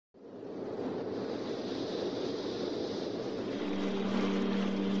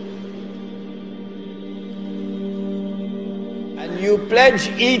you pledge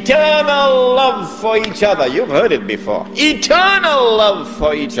eternal love for each other. You've heard it before. Eternal love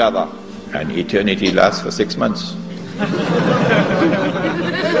for each other. And eternity lasts for 6 months.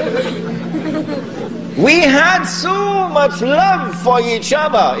 We had so much love for each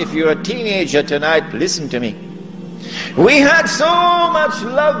other. If you're a teenager tonight, listen to me. We had so much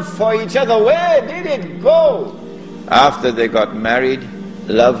love for each other. Where did it go? After they got married,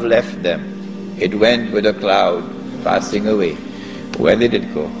 love left them. It went with a cloud, passing away. Where did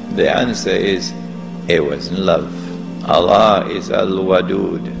it go? The answer is, it wasn't love. Allah is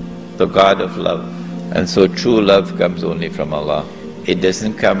Al-Wadud, the God of love. And so true love comes only from Allah. It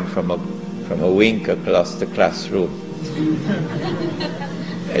doesn't come from a wink across the classroom.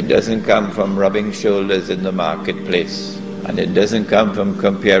 It doesn't come from rubbing shoulders in the marketplace. And it doesn't come from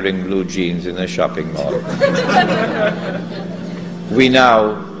comparing blue jeans in a shopping mall. We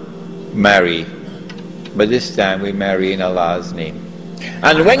now marry, but this time we marry in Allah's name.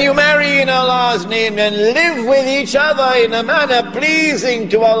 And when you marry in Allah's name, then live with each other in a manner pleasing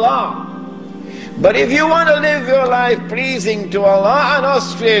to Allah. But if you want to live your life pleasing to Allah and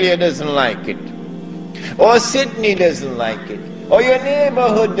Australia doesn't like it, or Sydney doesn't like it, or your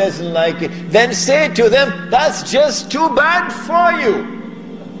neighborhood doesn't like it, then say to them, that's just too bad for you.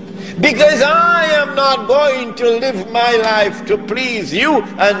 Because I am not going to live my life to please you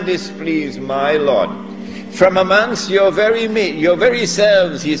and displease my Lord. From amongst your very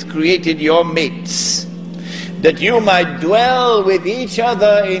selves, He's created your mates, that you might dwell with each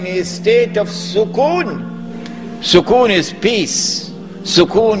other in a state of sukoon. Sukoon is peace.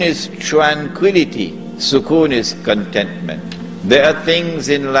 Sukoon is tranquility. Sukoon is contentment. There are things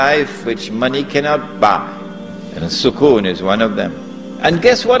in life which money cannot buy, and sukoon is one of them. And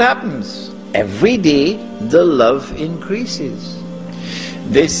guess what happens? Every day the love increases.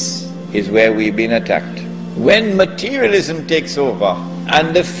 This is where we've been attacked. When materialism takes over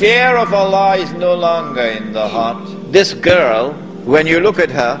and the fear of Allah is no longer in the heart, this girl, when you look at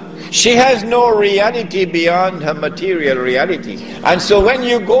her, she has no reality beyond her material reality. And so when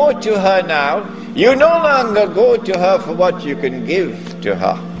you go to her now, you no longer go to her for what you can give to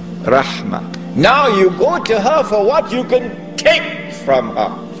her, rahmah. Now you go to her for what you can take from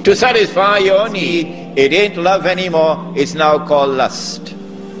her to satisfy your need. It ain't love anymore, it's now called lust.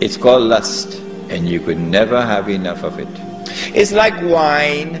 It's called lust, and you could never have enough of it. It's like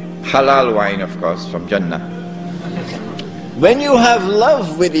wine, halal wine of course, from Jannah. When you have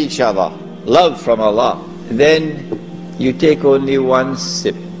love with each other, love from Allah, then you take only one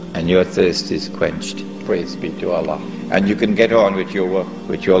sip and your thirst is quenched. Praise be to Allah. And you can get on with your work,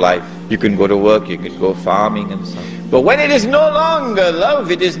 with your life. You can go to work, you can go farming and so on. But when it is no longer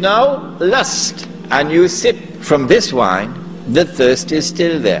love, it is now lust. And you sip from this wine, the thirst is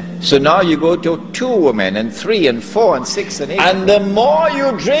still there. So now you go to 2 women and 3 and 4 and 6 and 8. And the more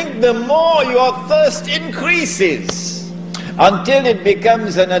you drink, the more your thirst increases, until it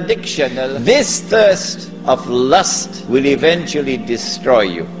becomes an addiction. This thirst of lust will eventually destroy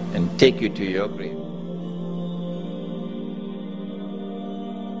you and take you to your grave.